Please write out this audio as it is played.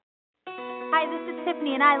Hi, this is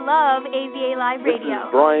Tiffany, and I love AVA Live Radio. This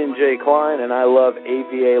is Brian J. Klein, and I love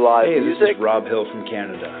AVA Live Music. Hey, this is Rob Hill from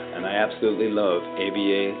Canada, and I absolutely love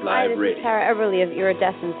AVA Live Radio. Hi, this is Tara Everly of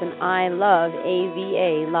Iridescence, and I love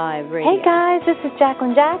AVA Live Radio. Hey guys, this is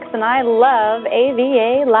Jacqueline Jackson. I love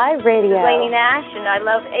AVA Live Radio. This is Lainey Nash, and I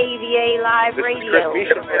love AVA Live Radio. This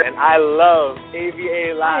is Chris Misha, and I love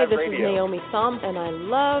AVA Live Radio. Hi, this is Naomi Thump, and I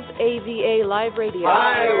love AVA Live Radio.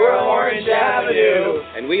 Hi, we're Orange Avenue,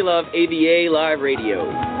 and we love AVA Live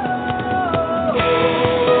Radio.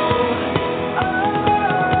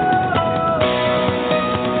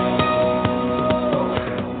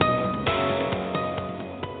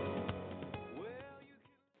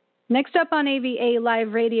 Next up on AVA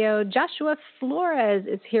Live Radio, Joshua Flores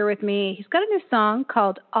is here with me. He's got a new song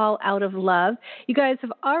called All Out of Love. You guys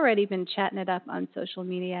have already been chatting it up on social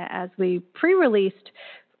media as we pre-released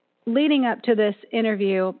leading up to this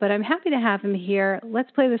interview, but I'm happy to have him here.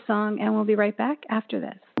 Let's play the song, and we'll be right back after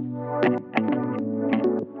this.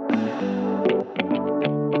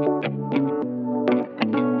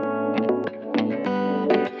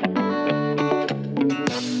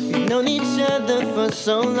 We've known each other for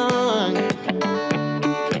so long,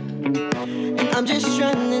 and I'm just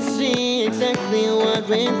trying to see exactly what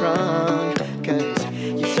went wrong. 'Cause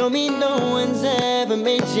you told me no one's ever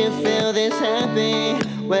made you feel this happy.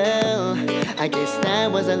 Well, I guess that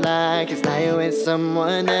was a lie, 'cause now you're with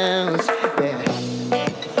someone else. Yeah.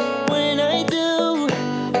 When I do,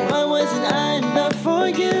 why wasn't I enough for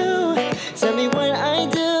you? Tell me what I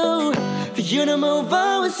do for you to move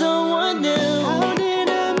on with someone new. How did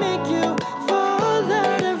I make you fall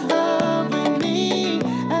out of love with me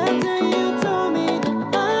after you told me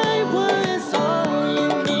that I was all you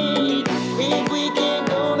need? If we can't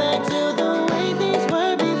go back to the way things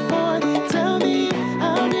were before, tell me,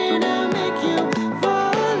 how did I make you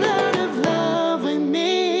fall out of love with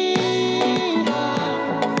me?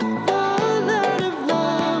 Fall out of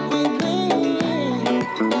love with me.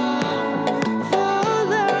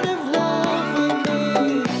 Fall out of love with me.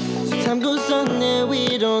 So time goes on and we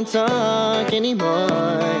don't talk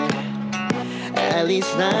anymore. At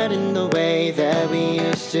least not in the way that we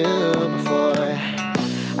used to before.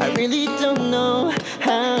 I really don't know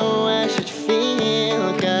how I should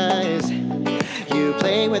feel, 'cause you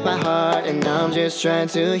play with my heart and I'm just trying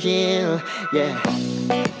to heal, yeah.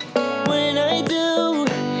 When I do,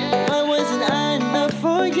 why wasn't I enough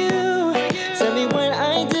for you? Tell me what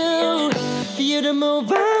I do for you to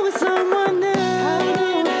move on with someone new. How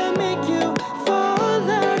did I make you fall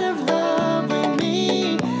out of love with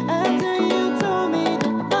me after you told me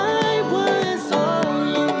that I was all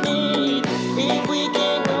you need? If we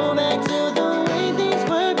can't go back to the way things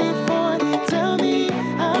were before, tell me,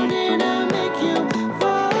 how did I make you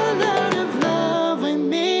fall out of love with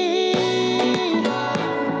me?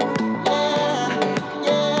 Yeah,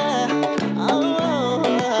 yeah, oh,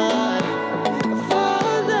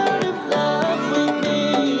 fall out of love with me.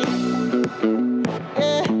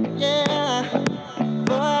 Yeah, yeah,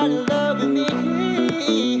 fall out of love with me.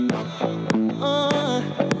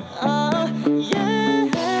 Yeah.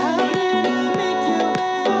 How did I make you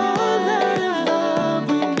fall out of love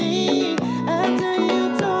with me after you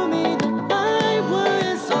told me that I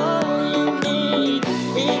was all you need?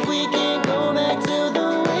 If we can't go back to the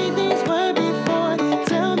way things were before,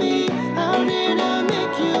 tell me, how did I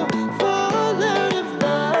make you fall out of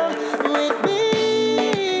love with me?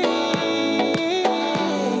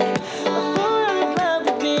 Fall out of love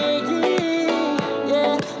with me,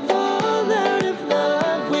 yeah. Fall out of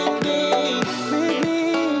love with me,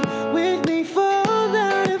 fall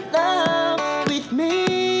out of love with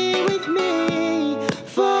me,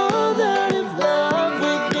 fall out of love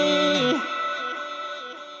with me.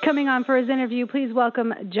 Coming on for his interview, please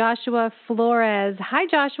welcome Joshua Flores. Hi,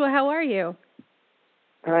 Joshua. How are you?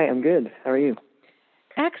 Hi, I'm good. How are you?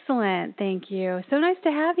 Excellent. Thank you. So nice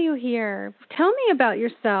to have you here. Tell me about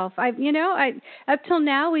yourself. Up till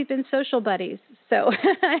now, we've been social buddies, so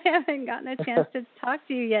I haven't gotten a chance to talk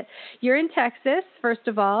to you yet. You're in Texas, first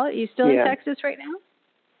of all. Are you still in Texas right now?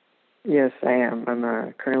 Yes, I am.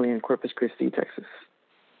 I'm currently in Corpus Christi, Texas.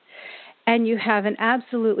 And you have an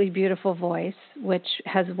absolutely beautiful voice, which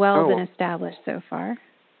has been established so far.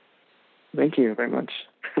 Thank you very much.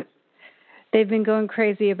 They've been going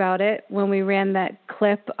crazy about it. When we ran that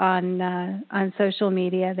clip on social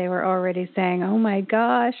media, they were already saying, "Oh my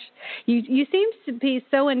gosh, you seem to be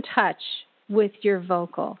so in touch with your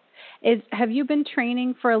vocal." Have you been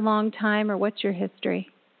training for a long time, or what's your history?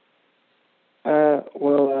 Yeah,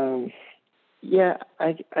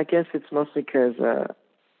 I guess it's mostly because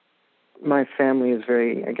my family is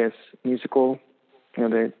very, musical. You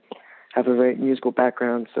know, have a very musical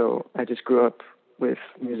background, so I just grew up with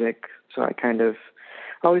music. So I kind of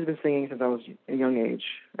always been singing since I was at a young age.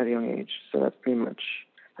 So that's pretty much,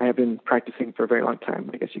 I have been practicing for a very long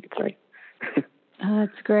time, I guess you could say. Oh,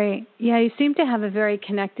 that's great. Yeah, you seem to have a very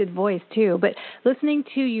connected voice too. But listening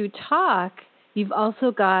to you talk, you've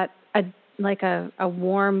also got a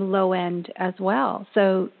warm low end as well.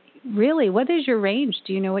 So really, what is your range?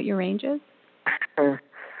 Do you know what your range is?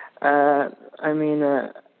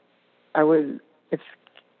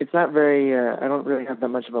 It's not very, I don't really have that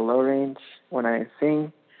much of a low range when I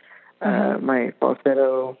sing. My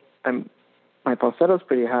falsetto's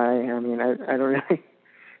pretty high. I mean, I don't really,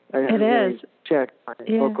 I haven't really checked my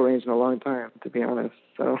vocal range in a long time, to be honest.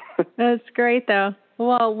 So that's great, though.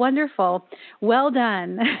 Well, wonderful. Well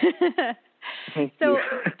done. Thank you.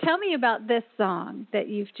 Tell me about this song that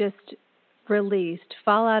you've just released,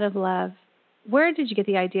 Fall Out of Love. Where did you get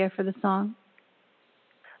the idea for the song?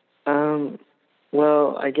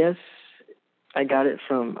 Well, I guess I got it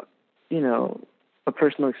from, a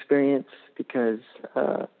personal experience because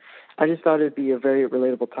I just thought it'd be a very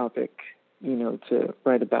relatable topic, to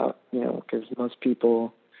write about, because most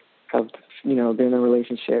people have, been in a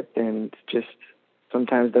relationship and just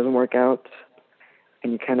sometimes it doesn't work out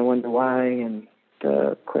and you kind of wonder why and,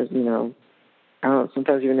 I don't know,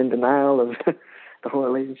 sometimes even in denial of the whole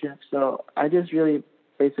relationship. So I just really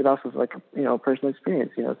base it off of personal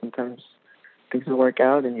experience. Sometimes things don't work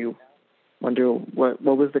out and you wonder what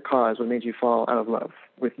was the cause, what made you fall out of love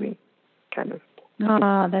with me, kind of.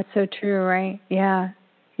 Oh, that's so true, right? Yeah.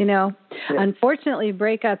 Unfortunately,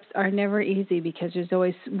 breakups are never easy because there's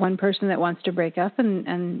always one person that wants to break up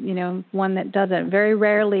and one that doesn't. Very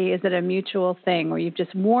rarely is it a mutual thing where you've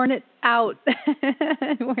just worn it out,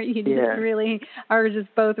 where you just really are just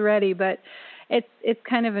both ready. But it's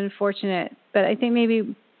kind of unfortunate. But I think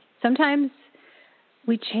maybe sometimes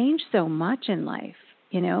we change so much in life.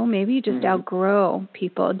 Maybe you just outgrow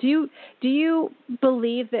people. Do you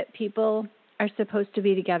believe that people are supposed to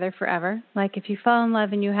be together forever? Like if you fall in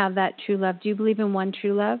love and you have that true love, do you believe in one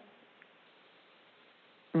true love?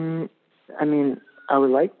 I mean, I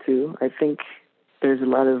would like to. I think there's a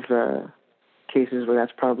lot of cases where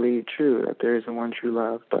that's probably true, that there isn't one true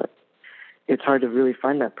love, but it's hard to really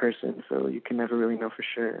find that person, so you can never really know for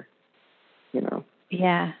sure,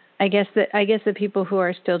 Yeah. I guess the people who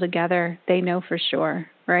are still together, they know for sure,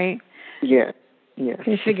 right? Yeah. Yeah.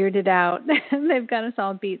 They figured it out. They've got us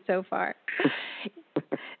all beat so far.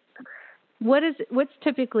 What's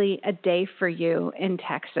typically a day for you in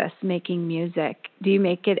Texas making music? Do you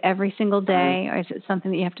make it every single day, or is it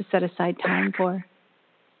something that you have to set aside time for?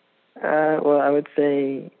 Well, I would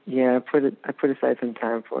say, I put aside some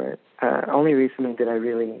time for it. Only recently did I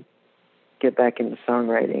really get back into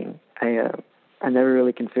songwriting. I never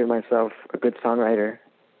really considered myself a good songwriter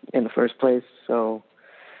in the first place,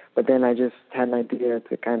 but then I just had an idea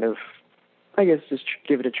to kind of, I guess, just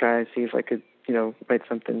give it a try, see if I could, write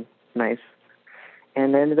something nice.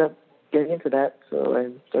 And I ended up getting into that, so I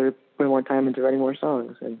started putting more time into writing more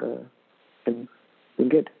songs, and been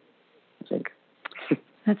good, I think.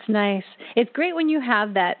 That's nice. It's great when you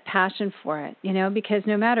have that passion for it, because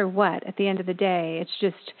no matter what, at the end of the day, it's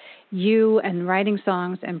just you and writing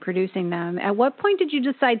songs and producing them. At what point did you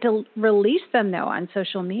decide to release them, though, on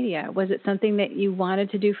social media? Was it something that you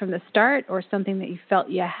wanted to do from the start or something that you felt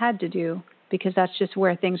you had to do because that's just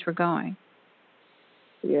where things were going?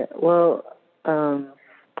 Yeah, well,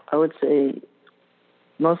 I would say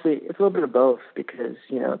mostly it's a little bit of both because,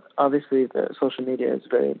 obviously the social media is a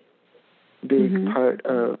very big part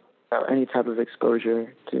of any type of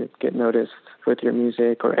exposure to get noticed with your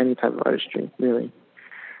music or any type of artistry, really.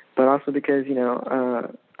 But also because,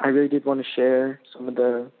 I really did want to share some of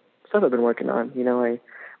the stuff I've been working on. I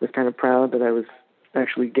was kind of proud that I was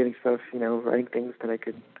actually getting stuff, writing things that I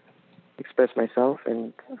could express myself,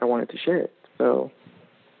 and I wanted to share it. So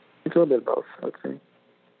it's a little bit of both, I would say.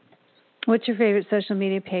 What's your favorite social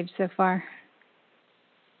media page so far?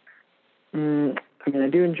 I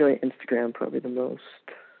do enjoy Instagram probably the most.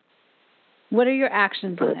 What are your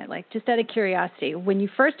actions on it? Like, just out of curiosity, when you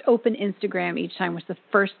first open Instagram each time, what's the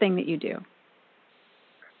first thing that you do?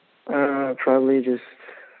 Probably just,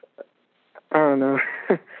 I don't know.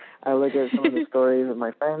 I look at some of the stories of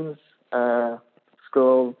my friends,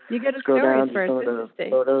 scroll down to some of the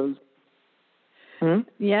photos.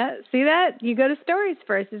 Yeah, see that? You go to stories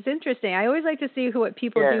first. It's interesting. I always like to see what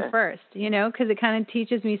people do first, because it kind of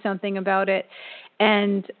teaches me something about it.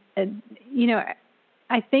 And,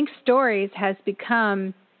 I think stories has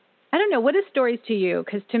become, I don't know, what is stories to you?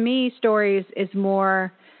 Because to me, stories is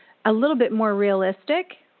a little bit more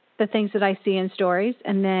realistic the things that I see in stories,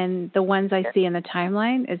 and then the ones I see in the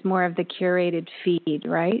timeline is more of the curated feed,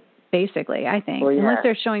 right? Basically, I think. Well, yeah, unless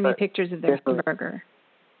they're showing me pictures of their burger.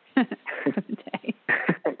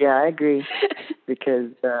 Yeah, I agree.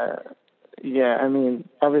 Because, I mean,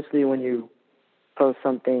 obviously when you post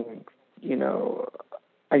something, you know,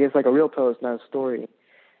 I guess like a real post, not a story,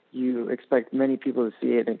 you expect many people to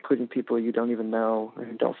see it, including people you don't even know and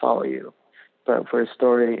who don't follow you. But for a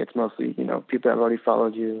story, it's mostly, you know, people that have already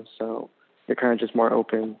followed you, so you're kind of just more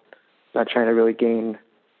open, not trying to really gain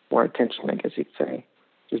more attention, I guess you could say.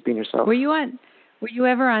 Just being yourself. Were you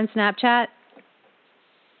ever on Snapchat?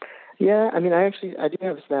 Yeah, I mean, I do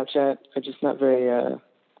have a Snapchat. I'm just not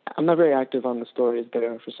I'm not very active on the stories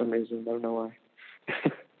there for some reason. I don't know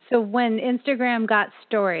why. So when Instagram got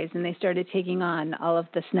stories and they started taking on all of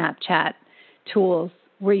the Snapchat tools,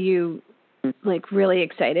 were you like really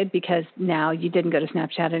excited because now you didn't go to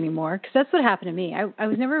Snapchat anymore? Because that's what happened to me. I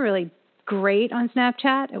was never really great on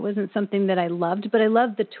Snapchat. It wasn't something that I loved, but I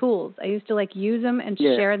loved the tools. I used to like use them and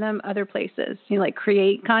share them other places. You know, like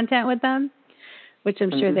create content with them, which I'm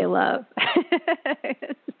sure they love.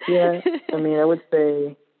 Yeah, I mean, I would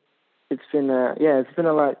say it's been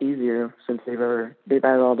a lot easier since they've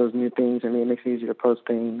added all those new things. I mean, it makes it easier to post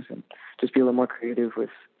things and just be a little more creative with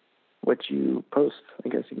what you post, I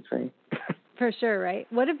guess you could say. For sure, right?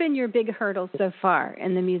 What have been your big hurdles so far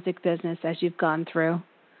in the music business as you've gone through?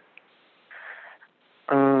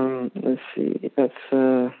 Let's see. That's,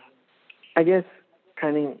 I guess,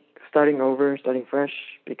 kind of starting fresh,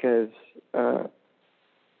 because,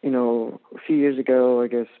 you know, a few years ago, I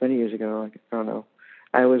guess many years ago, I don't know,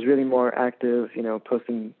 I was really more active, you know,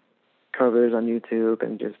 posting covers on YouTube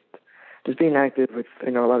and just being active with,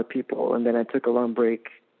 you know, a lot of people. And then I took a long break,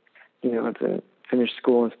 you know, to finish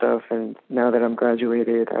school and stuff. And now that I'm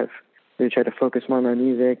graduated, I've really tried to focus more on my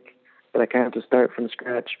music, but I kind of have to start from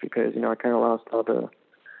scratch because, you know, I kind of lost all the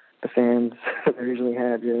fans that I usually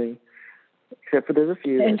had, really. Except for there's a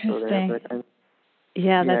few. Interesting. But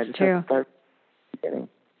that's true. Start beginning.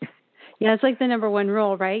 Yeah, it's like the number one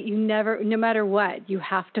rule, right? You never, no matter what, you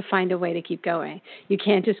have to find a way to keep going. You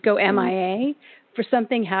can't just go MIA. For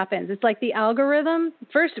something happens. It's like the algorithm.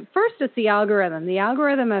 First, it's the algorithm. The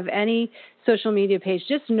algorithm of any social media page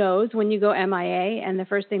just knows when you go MIA, and the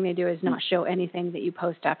first thing they do is not show anything that you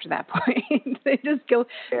post after that point. They just go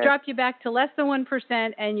drop you back to less than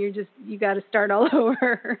 1%, and you got to start all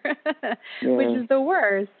over, which is the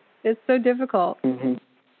worst. It's so difficult. Mm-hmm.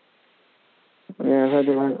 Yeah,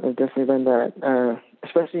 I've definitely learned that,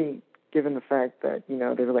 especially given the fact that, you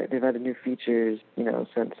know, they've added new features, you know,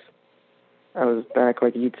 since I was back,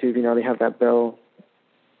 like YouTube, you know, they have that bell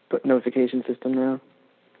notification system now.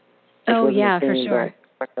 Oh, yeah, for sure.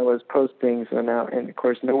 I was posting, so now, and of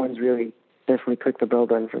course, no one's really definitely clicked the bell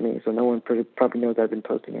button for me, so no one probably knows I've been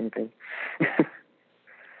posting anything.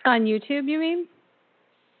 On YouTube, you mean?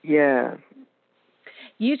 Yeah.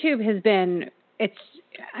 YouTube has been,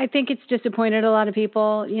 I think it's disappointed a lot of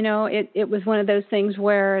people. You know, it was one of those things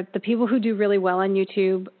where the people who do really well on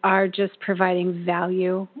YouTube are just providing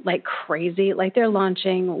value like crazy. Like they're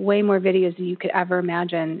launching way more videos than you could ever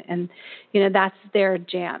imagine. And, you know, that's their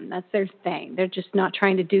jam. That's their thing. They're just not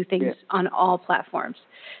trying to do things on all platforms.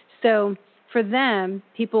 So for them,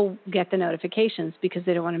 people get the notifications because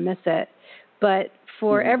they don't want to miss it. But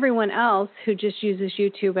for everyone else who just uses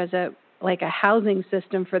YouTube as a housing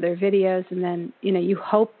system for their videos, and then, you know, you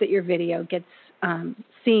hope that your video gets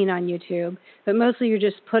seen on YouTube, but mostly you're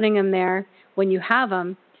just putting them there when you have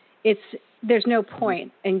them. There's no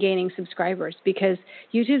point in gaining subscribers because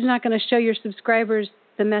YouTube's not going to show your subscribers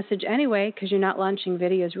the message anyway because you're not launching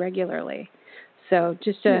videos regularly. So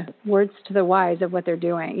just words to the wise of what they're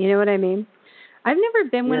doing. You know what I mean? I've never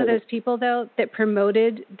been one of those people, though, that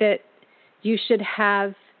promoted that you should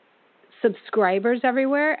have subscribers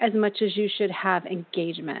everywhere as much as you should have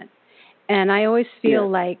engagement. And I always feel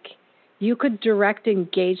like you could direct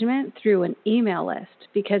engagement through an email list,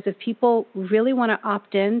 because if people really want to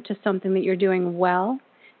opt in to something that you're doing well,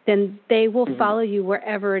 then they will follow you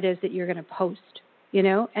wherever it is that you're going to post, you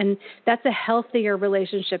know? And that's a healthier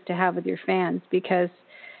relationship to have with your fans, because,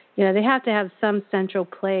 you know, they have to have some central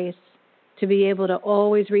place to be able to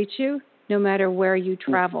always reach you no matter where you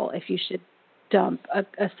travel. If you should dump a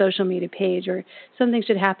social media page or something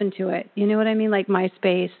should happen to it. You know what I mean? Like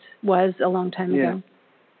MySpace was a long time ago.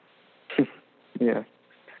 Yeah.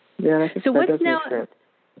 So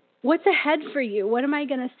what's ahead for you? What am I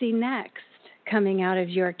going to see next coming out of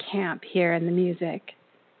your camp here in the music?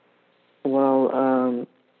 Well,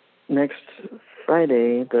 next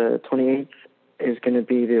Friday, the 28th, is going to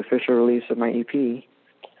be the official release of my EP,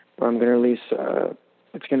 where I'm going to release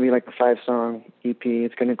it's going to be like a 5-song EP.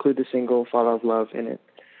 It's going to include the single Fall Out of Love in it.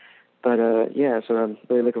 But yeah, so I'm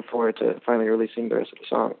really looking forward to finally releasing the rest of the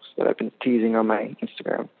songs that I've been teasing on my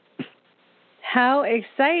Instagram. How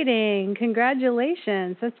exciting.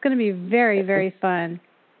 Congratulations. That's going to be very, very fun.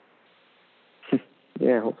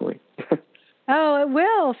 Yeah, hopefully. Oh, it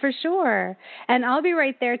will, for sure. And I'll be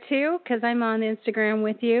right there, too, because I'm on Instagram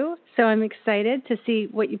with you. So I'm excited to see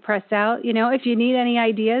what you press out. You know, if you need any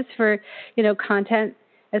ideas for, you know, content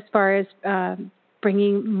as far as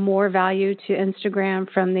bringing more value to Instagram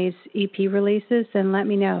from these EP releases, then let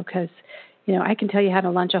me know, because, you know, I can tell you how to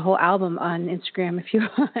launch a whole album on Instagram if you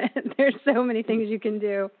want. There's so many things you can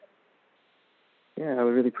do. Yeah, I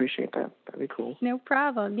would really appreciate that. That'd be cool. No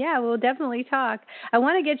problem. Yeah, we'll definitely talk. I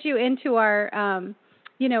want to get you into our,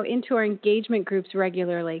 into our engagement groups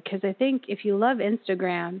regularly, because I think if you love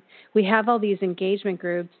Instagram, we have all these engagement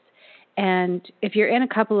groups, and if you're in a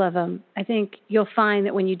couple of them, I think you'll find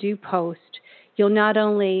that when you do post, you'll not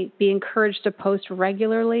only be encouraged to post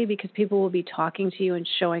regularly because people will be talking to you and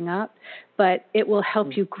showing up, but it will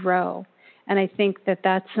help you grow. And I think that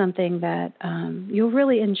that's something that you'll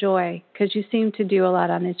really enjoy, because you seem to do a lot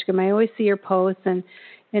on Instagram. I always see your posts, and,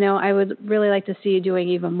 you know, I would really like to see you doing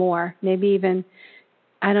even more. Maybe even,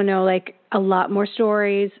 I don't know, like a lot more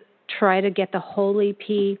stories. Try to get the whole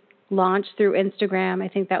EP launched through Instagram. I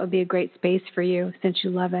think that would be a great space for you since you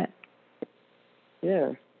love it.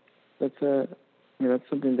 Yeah, that's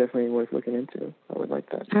something definitely worth looking into. I would like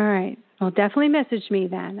that. All right. Well, definitely message me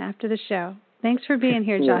then after the show. Thanks for being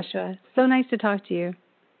here, Yeah. Joshua. So nice to talk to you.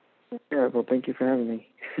 Yeah, well, thank you for having me.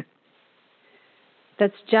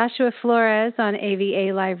 That's Joshua Flores on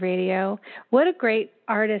AVA Live Radio. What a great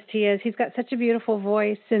artist he is. He's got such a beautiful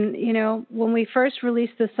voice. And, you know, when we first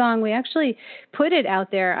released the song, we actually put it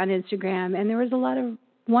out there on Instagram, and there was a lot of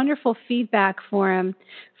wonderful feedback for him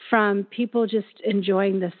from people just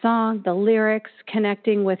enjoying the song, the lyrics,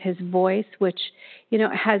 connecting with his voice, which, you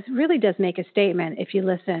know, really does make a statement if you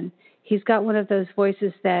listen. He's got one of those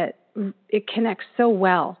voices that it connects so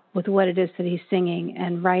well with what it is that he's singing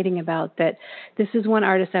and writing about, that this is one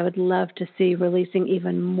artist I would love to see releasing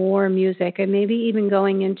even more music, and maybe even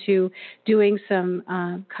going into doing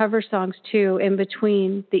some cover songs too in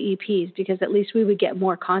between the EPs, because at least we would get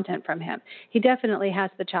more content from him. He definitely has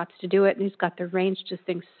the chops to do it, and he's got the range to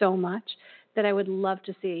sing so much that I would love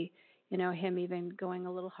to see, you know, him even going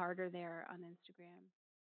a little harder there on Instagram.